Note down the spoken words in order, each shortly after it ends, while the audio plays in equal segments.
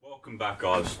Welcome back,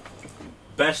 guys.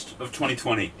 Best of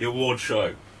 2020, the award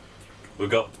show. We've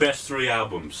got best 3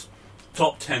 albums,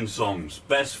 top 10 songs,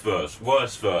 best verse,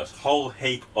 worst verse, whole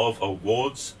heap of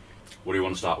awards. What do you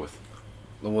want to start with?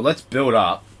 Well, let's build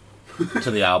up to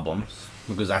the albums,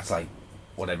 because that's like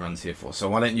what everyone's here for. So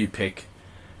why don't you pick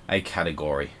a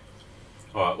category?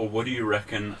 Alright, well, what do you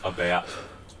reckon about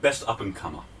best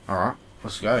up-and-comer? Alright,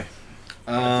 let's go.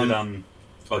 You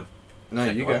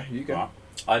go. Right.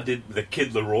 I did The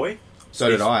Kid Laroi.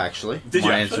 So did I, actually. Did you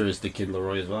My actually? answer is The Kid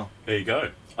Laroi as well. There you go.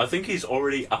 I think he's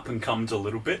already up-and-comed a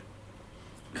little bit.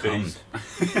 Cummed.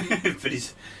 But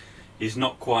he's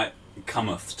not quite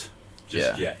cometh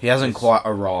just yet. He hasn't quite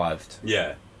arrived.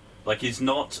 Yeah. Like, he's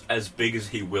not as big as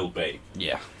he will be.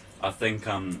 Yeah. I think,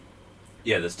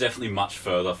 there's definitely much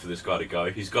further for this guy to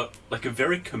go. He's got, like, a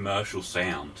very commercial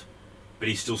sound, but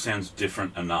he still sounds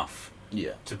different enough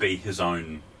Yeah. to be his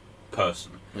own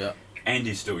person. Yeah. And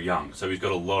he's still young, so he's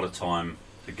got a lot of time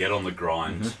to get on the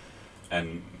grind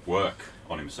and work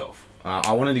on himself.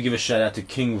 I wanted to give a shout out to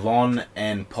King Von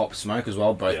and Pop Smoke as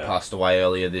well. Both passed away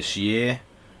earlier this year.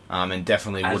 And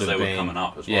definitely As would have they been were coming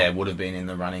up as well. Yeah, would have been in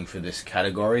the running for this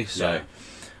category. So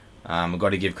I've got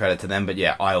to give credit to them. But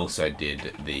yeah, I also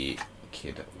did The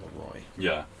Kid Laroi.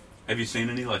 Yeah. Have you seen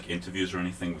any, like, interviews or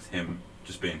anything with him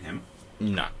just being him?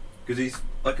 No. Because he's,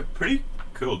 like, a pretty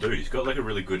cool dude. He's got, like, a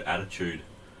really good attitude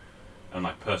and,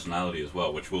 like, personality as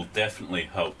well, which will definitely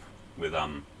help with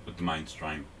the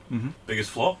mainstream. Mm-hmm. Biggest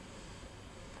flop?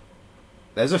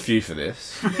 There's a few for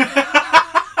this.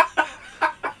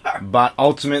 But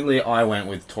ultimately, I went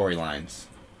with Tory Lanez.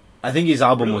 I think his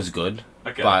album was good,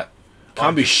 but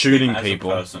can't be shooting him as a people.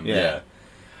 person, yeah.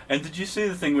 And did you see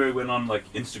the thing where he went on,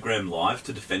 like, Instagram Live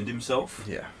to defend himself?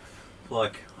 Yeah. For,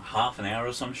 like, half an hour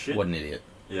or some shit? What an idiot.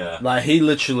 Yeah. Like, he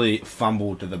literally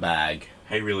fumbled the bag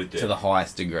He really did. to the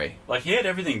highest degree. Like, he had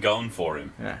everything going for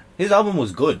him. Yeah. His album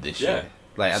was good this year.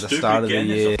 Like, at the start of the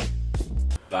year.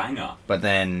 Banger. But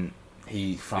then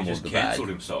he He fumbled just the bag. cancelled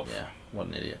himself. Yeah. What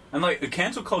an idiot. And, like, the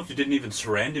cancel culture didn't even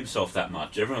surround himself that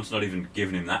much. Everyone's not even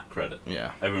giving him that credit.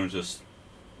 Yeah. Everyone's just,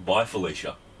 bye,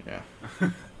 Felicia. Yeah.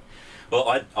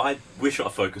 Well, I wish I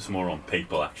focused more on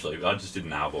people, actually. I just did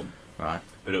an album. Right.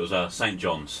 But it was St.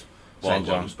 John's. St. While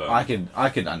John's. Williamsburg. I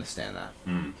could understand that.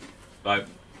 Like,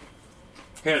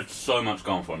 he had so much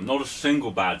going for him. Not a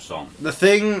single bad song. The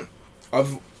thing,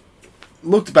 I've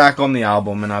looked back on the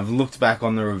album and I've looked back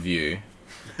on the review,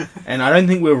 and I don't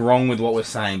think we're wrong with what we're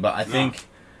saying, but I think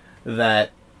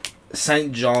that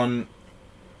St. John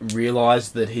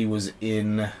realised that he was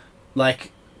in,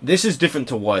 like, this is different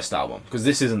to worst album, because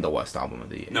this isn't the worst album of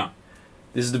the year. No.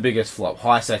 This is the biggest flop,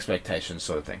 highest expectations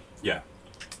sort of thing. Yeah.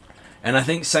 And I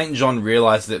think St. John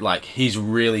realised that, like, he's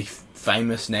really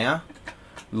famous now,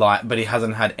 like, but he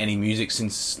hasn't had any music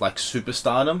since, like,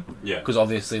 superstardom. Yeah. Because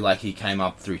obviously, like, he came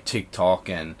up through TikTok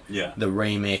and Yeah. the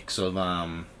remix of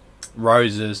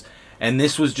Roses. And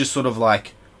this was just sort of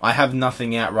like, I have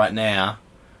nothing out right now,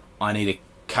 I need to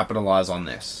capitalise on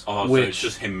this. Oh, so it's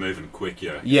just him moving quick,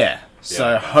 yeah. Yeah.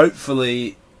 So okay.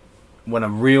 hopefully, when a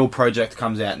real project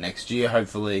comes out next year,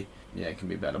 hopefully, it can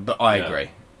be better. But I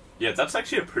agree. Yeah, that's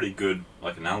actually a pretty good,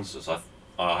 like, analysis.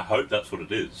 I hope that's what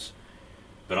it is.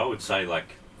 But I would say,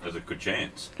 like, there's a good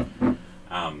chance.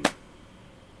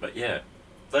 But yeah,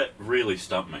 that really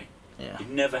stumped me. Yeah. He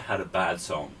never had a bad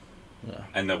song. Yeah.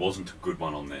 And there wasn't a good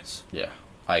one on this. Yeah.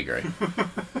 I agree.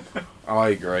 I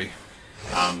agree.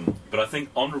 But I think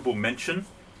honourable mention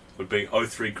would be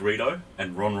O3 Greedo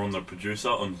and Ron Ron the producer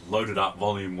on Loaded Up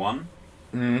Volume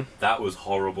 1. That was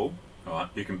horrible. Alright,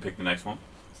 you can pick the next one.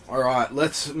 Alright,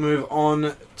 let's move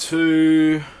on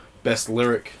to Best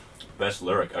Lyric. Best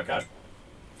lyric, okay.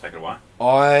 Take it away.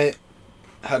 I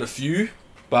had a few,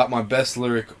 but my best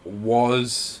lyric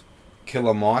was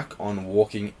Killer Mike on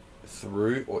Walking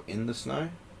Through or In the Snow.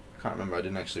 Can't remember, I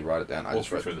didn't actually write it down. I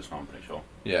just read through this one, I'm pretty sure.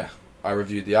 Yeah, I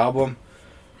reviewed the album.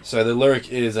 So the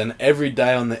lyric is, and every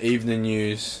day on the evening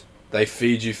news, they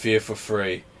feed you fear for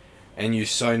free. And you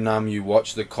so numb you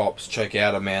watch the cops choke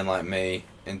out a man like me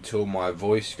until my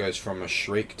voice goes from a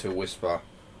shriek to whisper,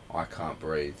 I can't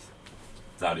breathe.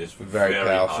 That is Very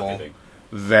powerful. hard-hitting.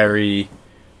 Very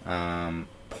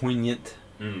poignant.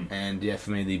 Mm. And yeah, for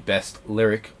me, the best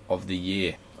lyric of the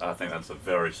year. I think that's a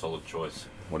very solid choice.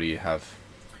 What do you have?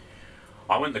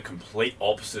 I went the complete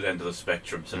opposite end of the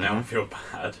spectrum, so now I feel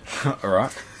bad.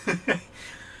 Alright.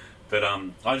 But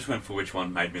I just went for which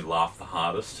one made me laugh the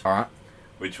hardest, Alright.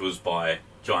 which was by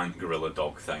Giant Gorilla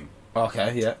Dog Thing.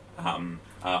 Okay, yeah.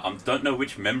 I don't know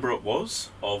which member it was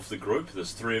of the group,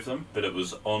 there's 3 of them, but it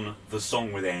was on The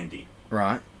Song with Andy.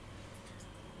 Right.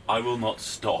 I will not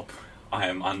stop, I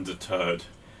am undeterred.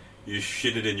 You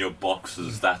shit it in your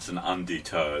boxes. That's an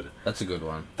undeterred. That's a good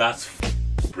one. That's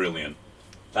brilliant.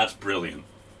 That's brilliant.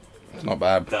 It's not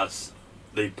bad. That's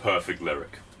the perfect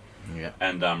lyric. Yeah.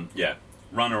 And yeah,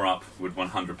 runner-up would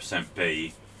 100%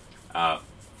 be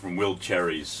from Will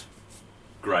Cherry's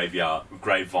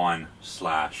Grapevine /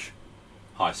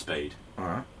 High Speed,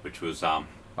 Alright. which was I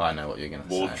know what you're going to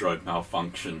say. Wardrobe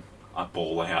Malfunction. I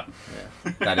ball out.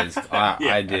 Yeah. That is... I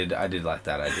Yeah. I did like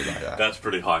that. I did like that. That's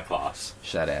pretty high class.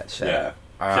 Shout out. Yeah.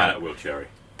 Alright. Shout out Will Cherry.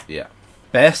 Yeah.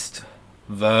 Best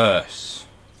verse.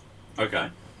 Okay.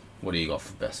 What do you got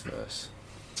for best verse?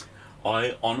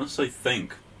 I honestly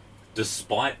think,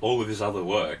 despite all of his other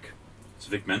work, it's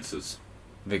Vic Mensa's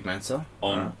Vic Mensa?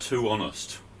 on Too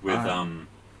Honest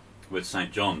with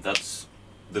St. John. That's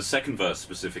the second verse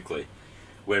specifically,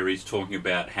 where he's talking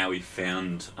about how he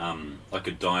found like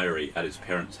a diary at his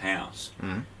parents' house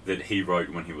that he wrote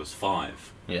when he was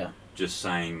 5, Yeah. just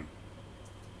saying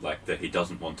like that he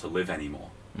doesn't want to live anymore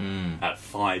Mm. at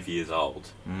 5 years old.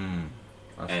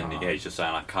 That's And hard. yeah, he's just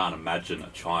saying, I can't imagine a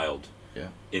child Yeah.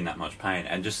 in that much pain.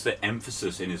 And just the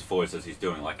emphasis in his voice as he's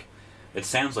doing, like, it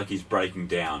sounds like he's breaking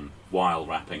down while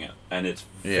rapping it. And it's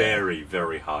Yeah. very,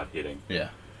 very hard hitting. Yeah.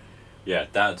 Yeah,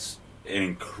 that's an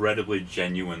incredibly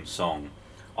genuine song.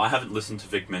 I haven't listened to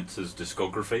Vic Mensa's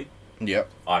discography. Yep.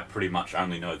 I pretty much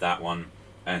only know that one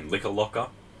and Liquor Locker.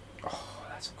 Oh,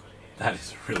 that's a good hit. That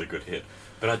is a really good hit.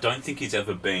 But I don't think he's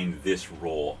ever been this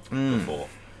raw before.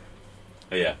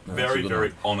 But yeah, No, that's a very, good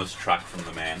very honest track from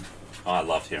the man. I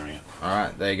loved hearing it.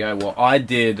 Alright, there you go. Well, I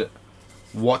did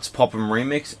What's Poppin'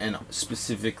 remix and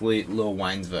specifically Lil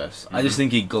Wayne's verse. I just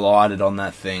think he glided on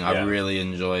that thing. I Yeah. really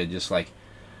enjoyed just like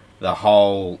the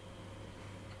whole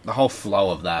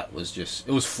flow of that was just,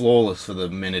 it was flawless for the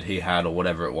minute he had or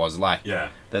whatever it was. Like, Yeah.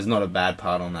 there's not a bad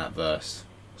part on that verse.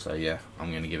 So yeah,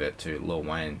 I'm going to give it to Lil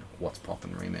Wayne, What's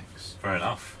Poppin' remix. Fair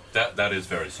enough. That is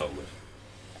very solid.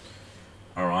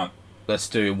 Alright. Let's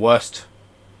do worst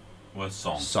Worst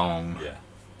song. song. Yeah.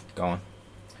 Go on.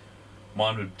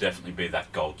 Mine would definitely be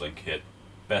that Gold Link hit.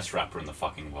 Best rapper in the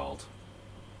fucking world.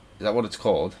 Is that what it's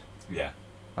called? Yeah.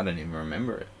 I don't even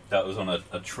remember it. That was on a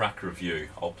track review.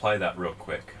 I'll play that real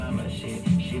quick. And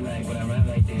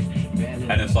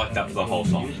it's like that for the whole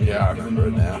song. Yeah, I remember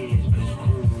it now.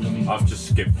 I've just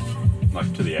skipped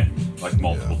like to the end, like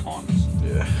multiple times.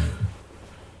 Yeah.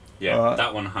 Yeah,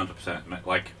 that 100%.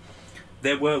 Like,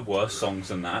 there were worse songs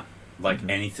than that. Like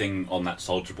anything on that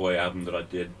Soulja Boy album that I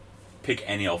did, pick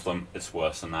any of them, it's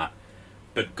worse than that.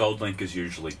 But Gold Link is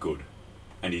usually good,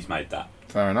 and he's made that.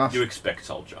 Fair enough. You expect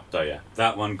Soulja. So yeah,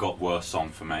 that one got worst song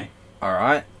for me.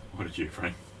 Alright. What did you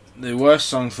bring? The worst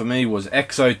song for me was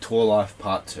EXO Tour Life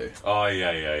Part 2. Oh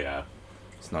yeah.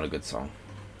 It's not a good song.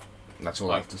 That's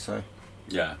all I have to say.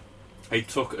 Yeah. He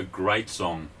took a great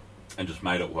song and just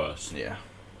made it worse. Yeah.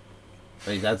 I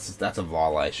mean, that's a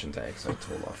violation to EXO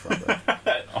Tour Life right there.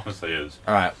 It honestly is.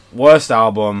 Alright, worst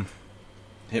album.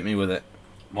 Hit me with it.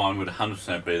 Mine would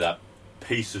 100% be that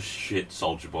piece of shit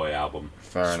Soulja Boy album.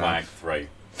 Fair Swag enough. 3.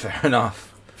 Fair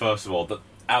enough. First of all, the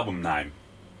album name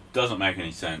doesn't make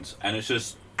any sense, and it's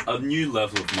just a new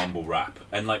level of mumble rap.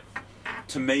 And like,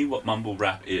 to me, what mumble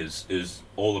rap is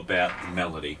all about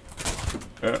melody.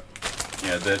 Yeah.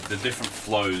 Yeah, the different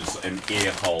flows and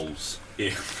ear holes.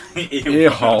 Ear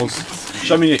holes.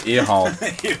 Show me your ear hole.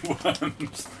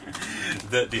 Earworms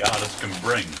that the artist can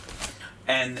bring.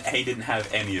 And he didn't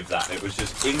have any of that. It was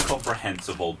just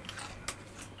incomprehensible.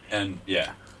 And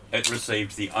yeah, it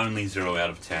received the only 0 out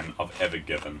of 10 I've ever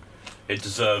given. It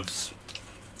deserves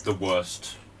the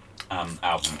worst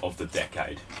album of the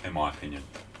decade, in my opinion.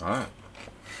 Alright.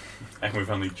 And we've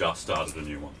only just started a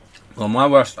new one. Well, my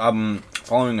worst album,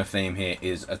 following a theme here,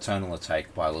 is Eternal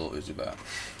Take by Lil Uzi Vert.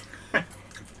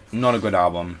 Not a good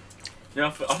album.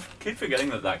 Yeah, I keep forgetting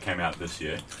that came out this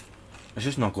year. It's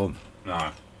just not good.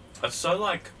 No. It's so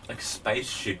like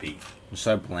spaceshipy. It's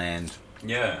so bland.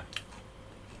 Yeah.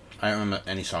 I don't remember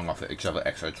any song off it except for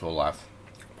EXO Tour Life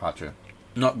Part 2.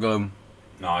 Not good.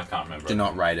 No, I can't remember. Do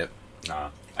not rate it. No.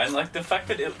 And like the fact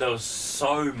that there was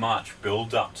so much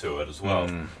build up to it as well.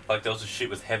 Mm. Like there was a shit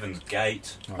with Heaven's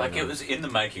Gate. Oh, Like yeah. it was in the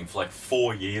making for like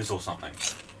 4 years or something.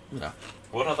 Yeah.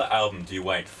 What other album do you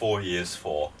wait 4 years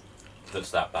for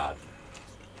that's that bad?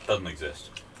 Doesn't exist.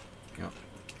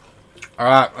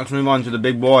 Alright, let's move on to the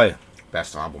big boy.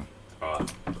 Best album.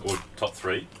 Alright. Or top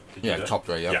 3? Did you Yeah, do? top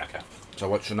 3, yeah. Yeah, okay. So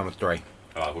what's your number 3?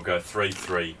 Alright, we'll go 3,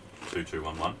 3, 2, 2,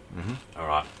 1, 1. Mm-hmm.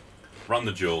 Alright. Run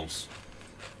the Jewels.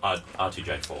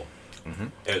 RTJ4. Mm-hmm.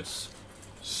 It's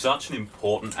such an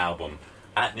important album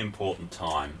at an important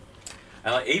time.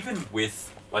 And like even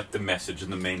with like the message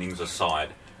and the meanings aside,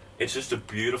 it's just a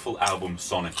beautiful album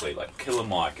sonically. Like Killer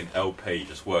Mike and LP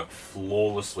just work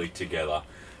flawlessly together.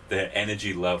 Their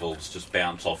energy levels just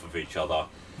bounce off of each other.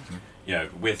 You know,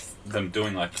 with them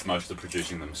doing like most of the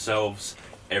producing themselves,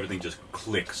 everything just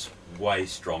clicks way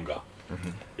stronger.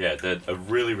 Yeah, they're a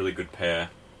really, really good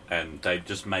pair, and they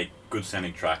just make good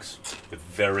sounding tracks with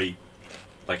very,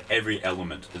 like, every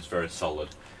element is very solid,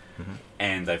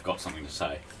 and they've got something to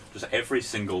say. Just every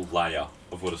single layer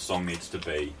of what a song needs to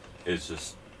be is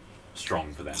just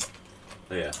strong for them.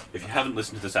 So yeah, if you haven't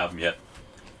listened to this album yet,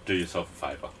 do yourself a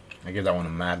favour. I give that one a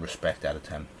mad respect out of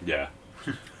 10. Yeah.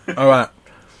 Alright.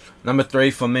 Number 3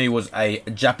 for me was a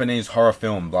Japanese horror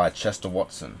film by Chester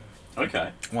Watson.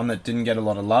 Okay. One that didn't get a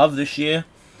lot of love this year,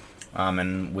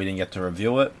 and we didn't get to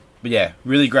review it. But yeah,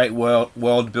 really great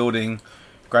world building,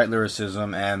 great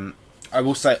lyricism, and I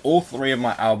will say all 3 of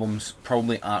my albums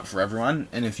probably aren't for everyone.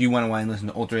 And if you went away and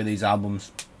listened to all 3 of these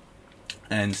albums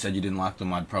and said you didn't like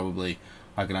them, I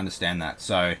could understand that.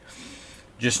 So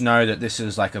just know that this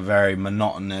is like a very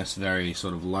monotonous, very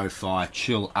sort of lo-fi,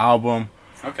 chill album.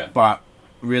 Okay. But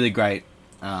really great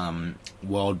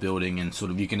world building, and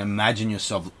sort of you can imagine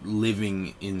yourself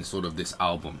living in sort of this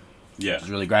album. Yeah. It's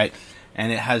really great.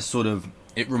 And it has sort of,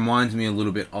 it reminds me a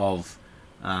little bit of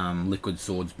Liquid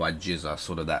Swords by Jizza,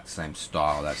 sort of that same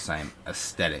style, that same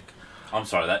aesthetic. I'm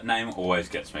sorry, that name always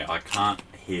gets me. I can't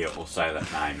hear or say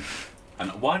that name.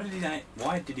 And why did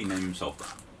he name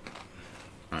himself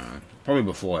that? Probably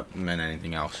before it meant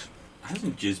anything else.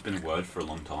 Hasn't jizz been a word for a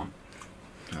long time?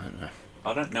 I don't know.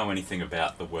 I don't know anything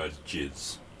about the word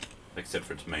jizz, except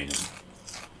for its meaning.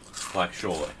 Like,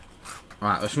 surely.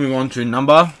 Alright, let's move on to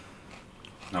number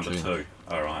 2.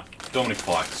 Alright. Dominic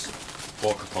Fikes.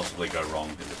 What could possibly go wrong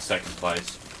in its second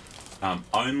place?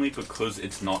 Only because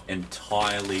it's not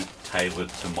entirely tailored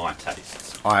to my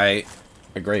tastes. I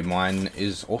agree, mine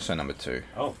is also number 2.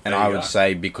 Oh, and I would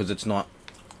say because it's not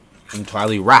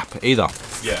entirely rap either.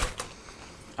 Yeah.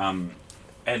 And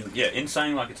yeah, in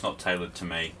saying like it's not tailored to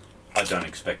me, I don't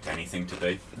expect anything to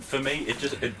be. For me,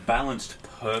 it balanced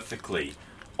perfectly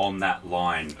on that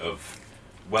line of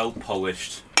well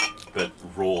polished but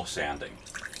raw sounding.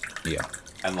 Yeah.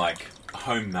 And like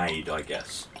homemade, I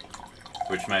guess.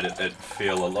 Which made it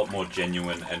feel a lot more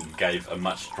genuine and gave a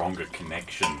much stronger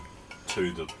connection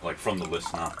to from the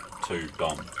listener to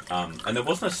Dom. And there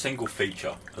wasn't a single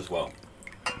feature as well.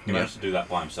 He managed to do that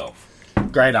by himself.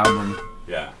 Great album.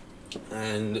 Yeah.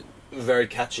 And very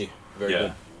catchy. Very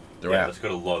good. Yeah, it's got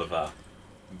a lot of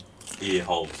ear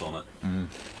holes on it.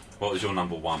 What was your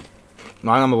number 1?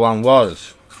 My number 1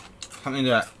 was something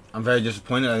that I'm very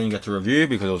disappointed I didn't get to review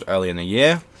because it was early in the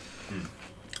year.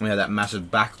 We had that massive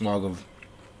backlog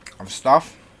of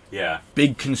stuff. Yeah.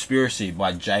 Big Conspiracy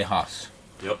by J Hus.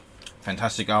 Yep.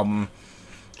 Fantastic album.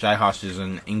 J Hus is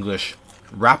an English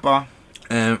rapper,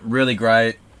 and really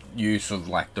great use of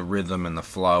like the rhythm and the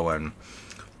flow and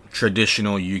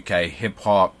traditional UK hip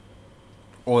hop,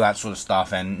 all that sort of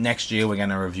stuff. And next year we're going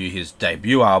to review his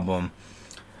debut album,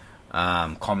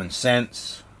 Common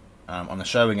Sense. On the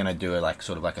show we're going to do a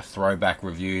throwback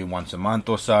review once a month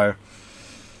or so.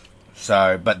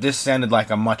 But this sounded like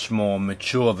a much more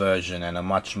mature version and a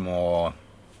much more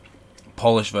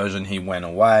polished version. He went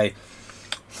away.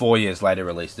 4 years later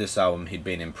released this album. He'd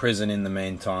been in prison in the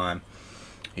meantime.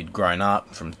 He'd grown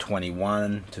up from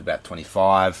 21 to about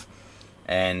 25.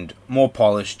 And more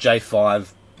polished.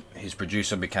 J5, his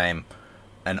producer, became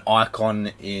an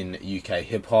icon in UK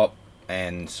hip-hop.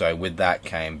 And so with that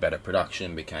came better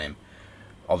production, became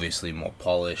obviously more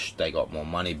polished. They got more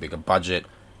money, bigger budget.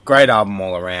 Great album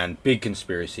all around. Big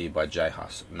Conspiracy by J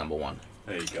Hus, number 1.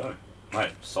 There you go.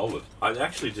 Mate, solid. I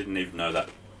actually didn't even know that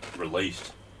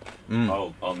released.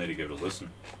 I'll need to give it a listen.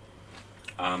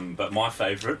 But my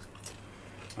favourite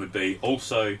would be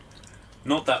also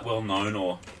not that well known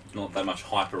or not that much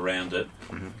hype around it,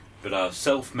 but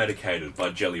Self-Medicated by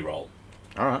Jelly Roll.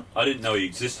 Alright. I didn't know he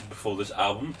existed before this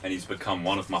album, and he's become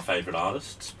one of my favourite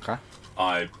artists. Okay.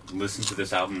 I listen to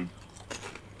this album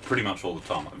pretty much all the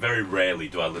time. Very rarely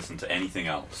do I listen to anything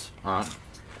else. Alright.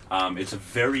 It's a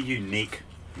very unique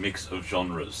mix of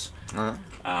genres. Alright.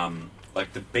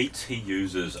 Like the beats he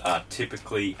uses are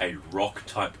typically a rock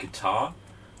type guitar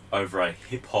over a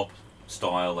hip hop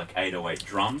style like 808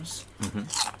 drums.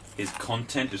 His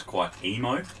content is quite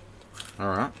emo.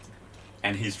 Alright.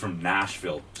 And he's from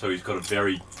Nashville, so he's got a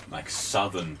very like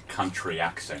southern country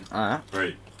accent. Alright.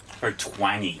 Very, very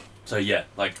twangy. So yeah,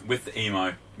 like with the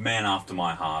emo, man after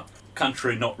my heart.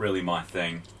 Country, not really my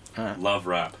thing. Alright. Love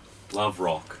rap, love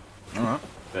rock. Alright.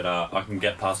 But I can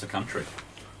get past the country.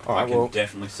 Alright, I can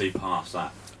definitely see past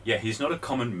that. Yeah, he's not a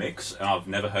common mix, and I've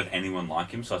never heard anyone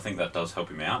like him, so I think that does help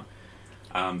him out.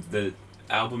 The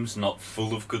album's not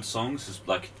full of good songs. There's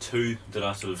like 2 that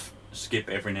I sort of skip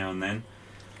every now and then.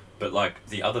 But like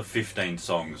the other 15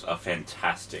 songs are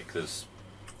fantastic. It's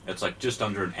like just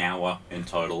under an hour in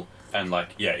total. And like,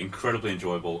 yeah, incredibly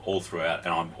enjoyable all throughout.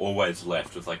 And I'm always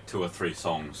left with like 2 or 3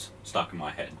 songs stuck in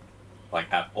my head.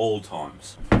 Like at all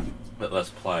times. But let's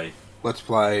play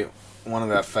one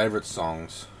of our favourite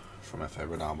songs from our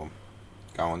favourite album.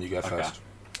 Go on, you go first.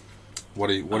 What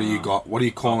do you got? What are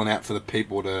you calling out for the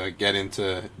people to get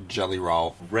into Jelly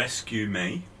Roll? Rescue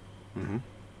Me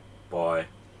by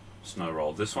Snow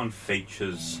Roll. This one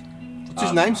features... What's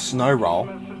his name? Snow Roll.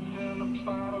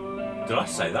 Did I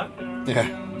say that?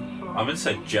 Yeah. I meant to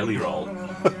say Jelly Roll.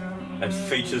 It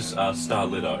features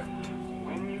Starlito.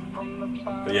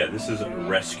 But yeah, this is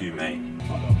Rescue Me.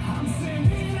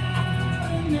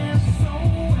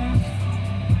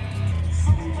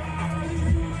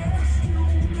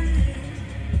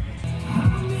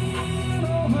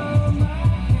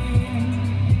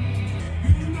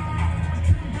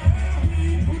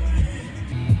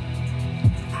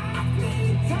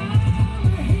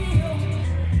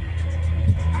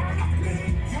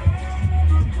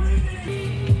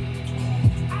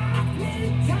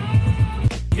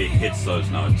 He hits those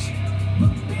notes.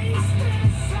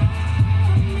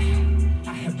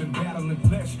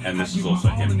 And this is also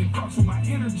him.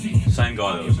 Same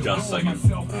guy that was just singing.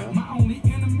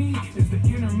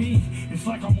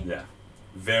 Yeah.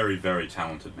 Very, very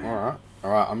talented man.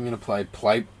 Alright, I'm gonna play.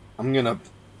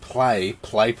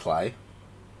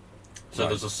 So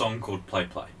there's a song called Play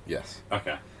Play. Yes.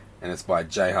 Okay. And it's by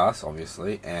J Huss,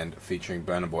 obviously, and featuring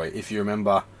Burna Boy. If you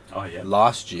remember, yeah.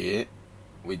 last year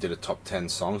we did a top 10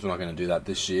 songs. We're not going to do that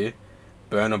this year.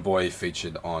 Burna Boy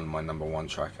featured on my number 1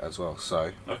 track as well.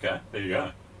 So okay, there you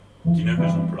go. Do you know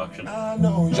who's on production?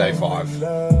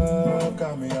 J5.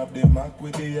 Got me up the Mac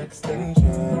with the extension.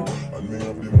 And me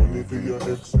have the money for your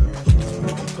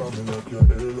extension. Coming up your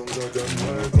hair longer than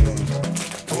my gun.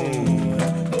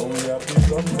 Now we have the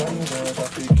guns and girls.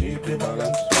 Have to keep the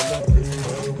balance. When I play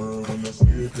my world and I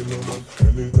sleep in the man.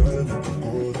 Anytime you can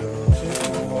go down.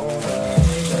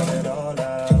 Turn it all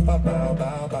up.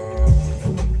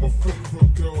 My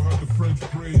favourite girl had the French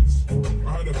braids. I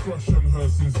had a crush on her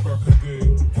since back a day.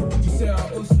 She said our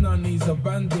Usna needs a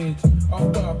bandage.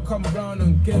 After I come round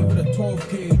and gave her the 12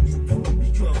 gauge.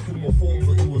 He tried to pull my phone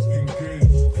but it was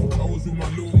engaged. I was with my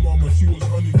little mama, she was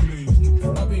honey glazed.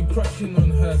 I've been crushing on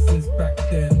her since back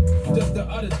then. Just the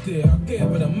other day I gave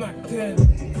her the Mac 10.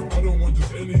 I don't want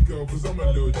just any girl cause I'm a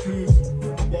little choosy.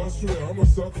 But I swear I'm a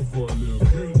sucker for a little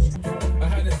cringe. I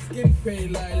had a skin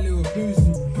fade like Lil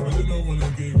Boosie. I don't know when I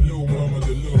gave little mama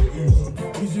the little ooze.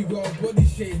 Cause you got a body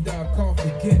shape that I can't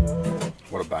forget.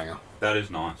 What a banger. That is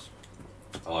nice.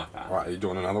 I like that. Right, are you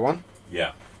doing another one?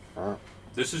 Yeah. Alright.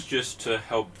 This is just to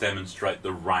help demonstrate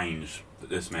the range that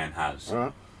this man has.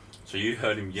 Alright. So you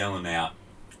heard him yelling out,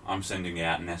 I'm sending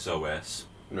out an SOS.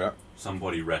 Yeah.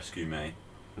 Somebody rescue me.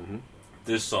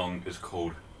 This song is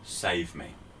called Save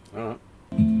Me. Alright.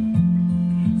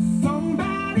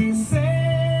 Somebody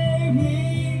save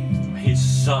me He's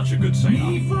such a good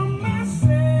singer. from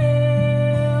myself.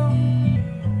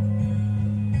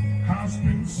 Has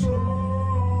been so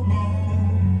long.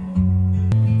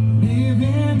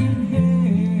 Living in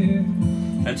here.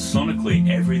 And sonically,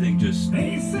 everything just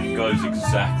goes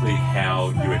exactly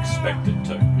how you expect it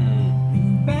to.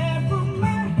 Bad for my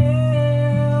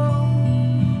health.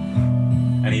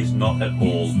 And he's not at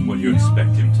all what you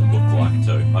expect him to look like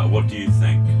too. Like, what do you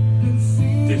think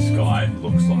this guy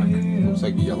looks like? Looks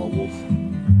like a yellow wolf.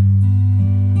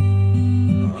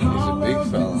 He's a big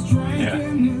fella. Yeah.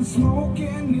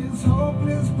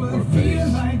 What a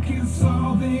face.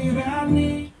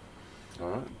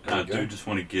 Alright. And I do just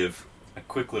want to give a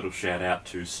quick little shout out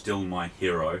to Still My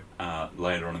Hero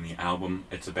later on in the album.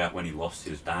 It's about when he lost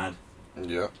his dad.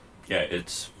 Yeah. Yeah,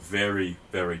 it's very,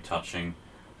 very touching,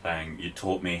 saying, you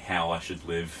taught me how I should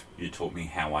live, you taught me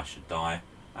how I should die.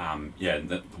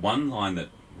 The one line that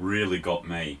really got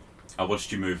me, I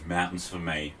watched you move mountains for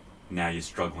me, now you're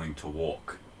struggling to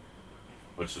walk.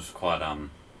 Which was quite,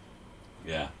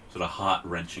 sort of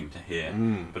heart-wrenching to hear.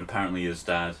 But apparently his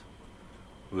dad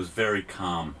was very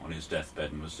calm on his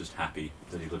deathbed and was just happy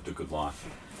that he lived a good life.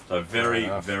 So very,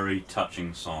 very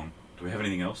touching song. Do we have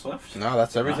anything else left? No,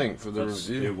 that's everything for the That's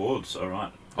the review. awards,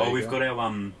 alright. There you We've go. got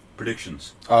our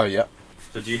predictions. Oh, yeah.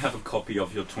 So do you have a copy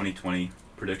of your 2020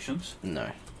 predictions?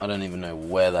 No. I don't even know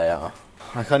where they are.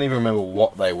 I can't even remember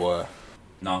what they were.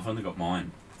 No, I've only got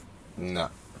mine. No.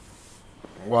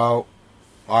 Well,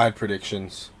 I had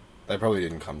predictions. They probably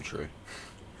didn't come true.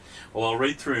 Well, I'll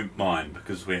read through mine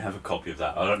because we have a copy of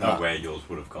that. I don't know Ah. where yours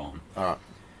would have gone. Alright.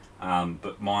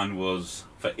 But mine was,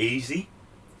 for easy,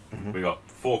 We got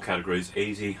 4 categories: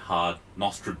 easy, hard,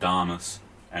 Nostradamus,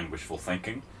 and wishful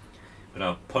thinking.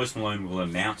 But Post Malone will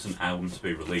announce an album to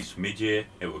be released mid-year.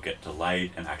 It will get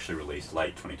delayed and actually released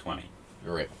late 2020.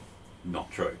 Rip.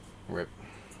 Not true. Rip.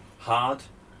 Hard,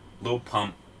 Lil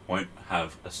Pump won't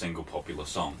have a single popular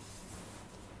song.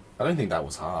 I don't think that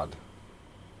was hard.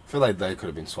 I feel like they could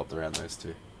have been swapped around, those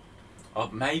two. Oh,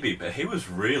 maybe, but he was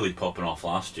really popping off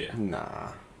last year.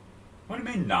 Nah. What do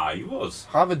you mean, nah? He was.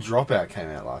 Harvard Dropout came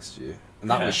out last year, and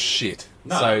that Yeah. was shit.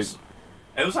 No, So,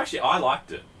 it was actually, I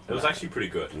liked it. It was No. actually pretty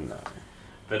good. no.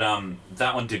 But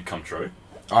that one did come true.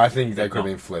 I think they could have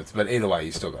been flipped, but either way,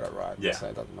 you still got it right. Yeah. So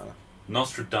it doesn't matter.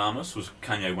 Nostradamus was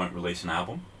Kanye won't release an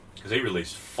album, because he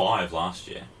released 5 last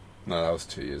year. No, that was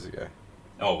 2 years ago.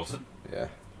 Oh, was it? Yeah.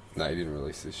 No, he didn't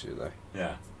release this year, though.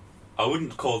 Yeah. I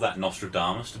wouldn't call that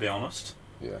Nostradamus, to be honest,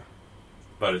 Yeah.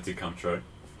 but it did come true.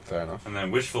 Fair enough. And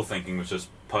then wishful thinking was just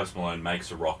Post Malone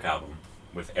makes a rock album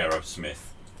with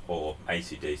Aerosmith or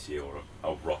AC/DC or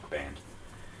a rock band.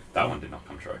 That one did not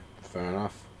come true. Fair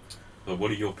enough. But what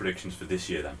are your predictions for this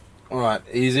year then? Alright,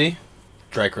 easy.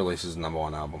 Drake releases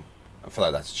 #1 album. I feel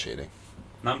like that's cheating.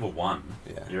 Number 1.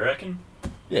 Yeah. You reckon?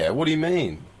 Yeah, what do you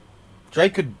mean?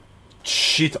 Drake could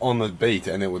shit on the beat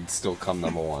and it would still come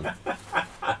 #1.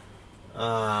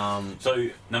 So,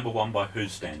 number 1 by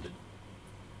whose standard?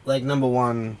 Like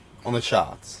 #1 on the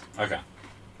charts. Okay.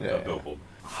 Yeah. Billboard.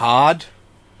 Hard.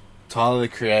 Tyler the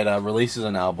Creator releases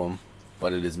an album,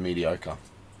 but it is mediocre.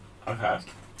 Okay.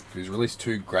 He's released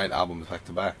 2 great albums back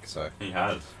to back, so. He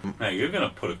has. Now, you're going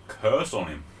to put a curse on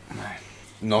him.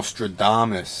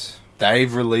 Nostradamus.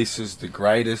 Dave releases the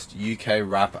greatest UK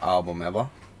rap album ever.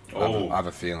 Oh. I have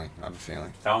a feeling.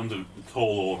 That one's a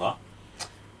tall order.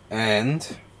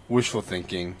 And wishful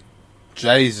thinking.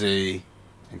 Jay-Z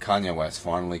and Kanye West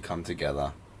finally come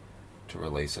together to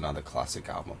release another classic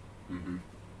album. Mm-hmm.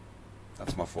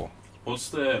 That's my 4. What's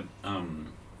the,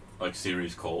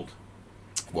 series called?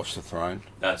 Watch the Throne.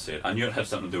 That's it. I knew it had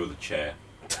something to do with a chair.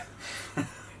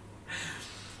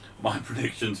 My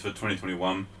predictions for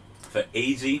 2021. For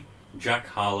Easy, Jack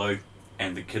Harlow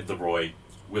and the Kid Laroi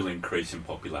will increase in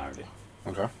popularity.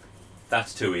 Okay.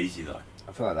 That's too easy though.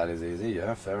 I feel like that is easy,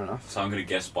 yeah, fair enough. So I'm going to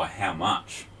guess by how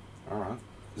much. Alright.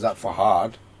 Is that for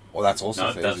hard? Or that's also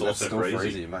No, for that's easy? also still for for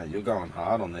easy. easy, mate. You're going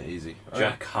hard on the easy.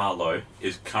 Jack Harlow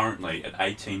is currently at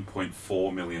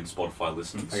 18.4 million Spotify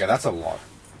listens. Okay, that's a lot.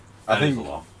 That is a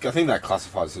lot. I think that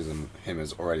classifies him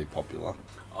as already popular.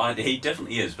 He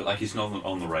definitely is, but he's not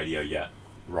on the radio yet.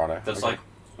 Righto. That's okay. like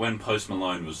when Post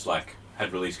Malone was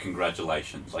had released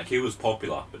Congratulations. He was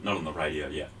popular, but not on the radio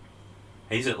yet.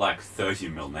 He's at 30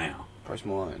 mil now. Post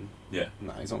Malone? Yeah.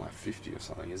 No, he's on 50 or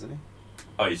something, isn't he?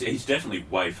 Oh, he's definitely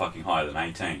way fucking higher than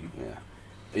 18. Yeah.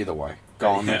 Either way. Go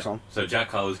on, Yeah. next one. So Jack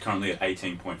Harlow is currently at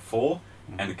 18.4,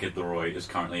 and the Kid Laroi is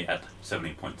currently at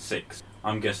 17.6.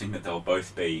 I'm guessing that they'll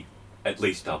both be at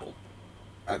least double.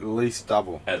 At least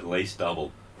double. At least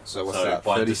double. So what's So that?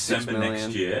 by 36 December million?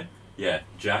 next year, yeah,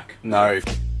 Jack No.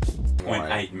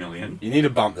 0.8 million You need to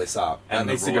bump this up. And That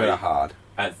the needs to go Roy- to hard.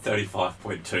 at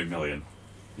 35.2 million.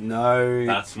 No.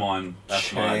 That's mine.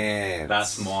 That's my. chance.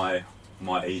 That's my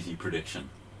easy prediction.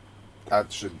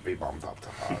 That should be bumped up to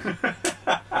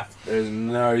hard. There's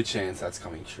no chance that's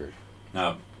coming true.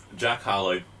 Now, Jack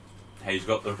Harlow, he's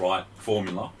got the right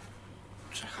formula.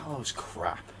 Jack Harlow's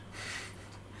crap.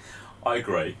 I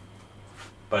agree,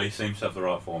 but he seems to have the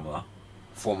right formula.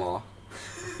 Formula.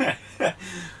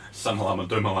 Sumalama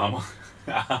Dumalama.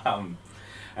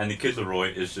 And the Kid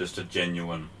Laroi is just a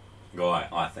genuine guy.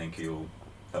 I think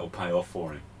that'll pay off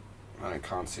for him. I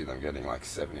can't see them getting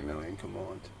 70 million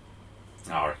combined.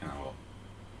 I reckon I will.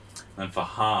 And for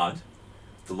hard,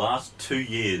 the last 2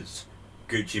 years,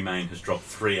 Gucci Mane has dropped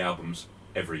 3 albums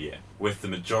every year, with the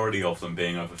majority of them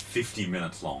being over 50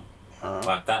 minutes long. They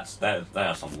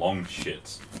are some long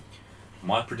shits.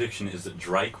 My prediction is that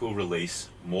Drake will release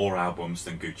more albums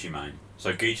than Gucci Mane.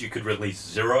 So Gucci could release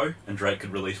 0 and Drake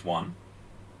could release 1.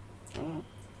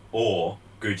 Or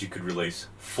Gucci could release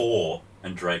 4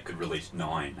 and Drake could release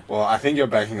 9. Well, I think you're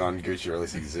banking on Gucci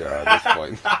releasing 0 at this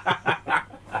point.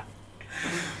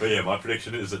 But yeah, my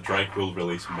prediction is that Drake will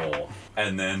release more.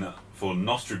 And then for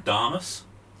Nostradamus,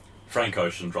 Frank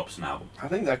Ocean drops an album. I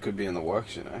think that could be in the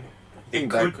works, I It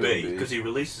think that could be, because he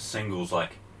released the singles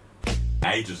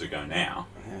ages ago now.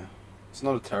 Yeah. It's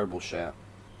not a terrible shout.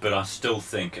 But I still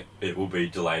think it will be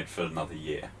delayed for another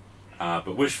year.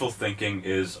 But wishful thinking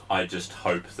is I just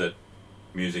hope that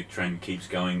music trend keeps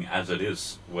going as it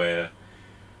is, where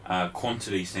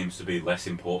quantity seems to be less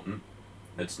important.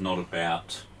 It's not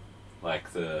about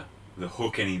the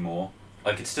hook anymore.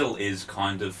 It still is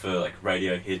kind of for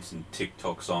radio hits and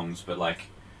TikTok songs, but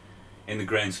in the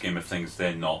grand scheme of things,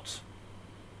 they're not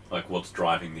like what's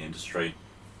driving the industry.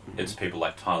 It's people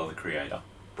like Tyler the Creator,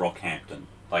 Brockhampton,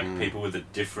 like people with a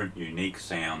different, unique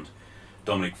sound.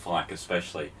 Dominic Fike,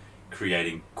 especially,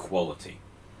 creating quality.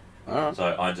 Alright.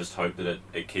 So I just hope that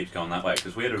it keeps going that way,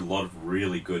 because we had a lot of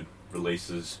really good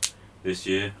releases this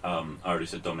year. I already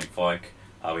said Dominic Fike.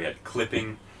 We had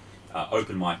Clipping,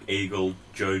 Open Mike Eagle,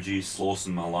 Joji,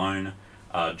 Slawson Malone,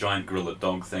 Giant Gorilla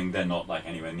Dog Thing. They're not like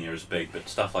anywhere near as big, but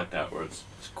stuff like that where it's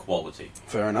quality.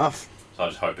 Fair enough. So I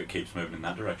just hope it keeps moving in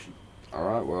that direction.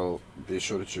 Alright, well, be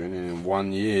sure to tune in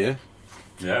 1 year.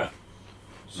 Yeah.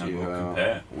 See And we'll how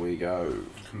compare. we go.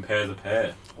 Compare the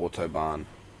pair. Autobahn.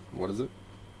 What is it?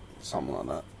 Something like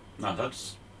that. No,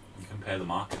 that's... You compare the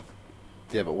market.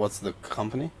 Yeah, but what's the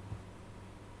company?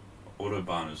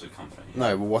 Autobahn is a company.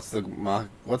 No, but what's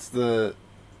the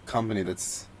company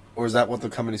that's... Or is that what the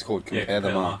company's called? Compare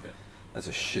the market. That's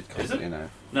a shit company, it? you know.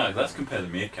 No, that's Compare the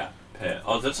Meerkat pair.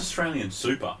 Oh, that's Australian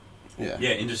Super. Yeah.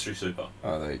 Yeah, Industry Super.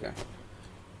 Oh, there you go.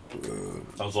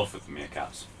 I was off with the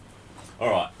Meerkats.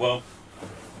 Alright, well,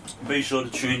 be sure to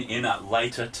tune in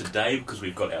later today because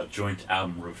we've got our joint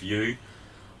album review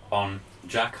on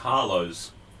Jack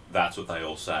Harlow's That's What They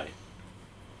All Say.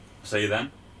 See you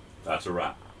then. That's a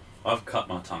wrap. I've cut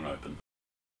my tongue open.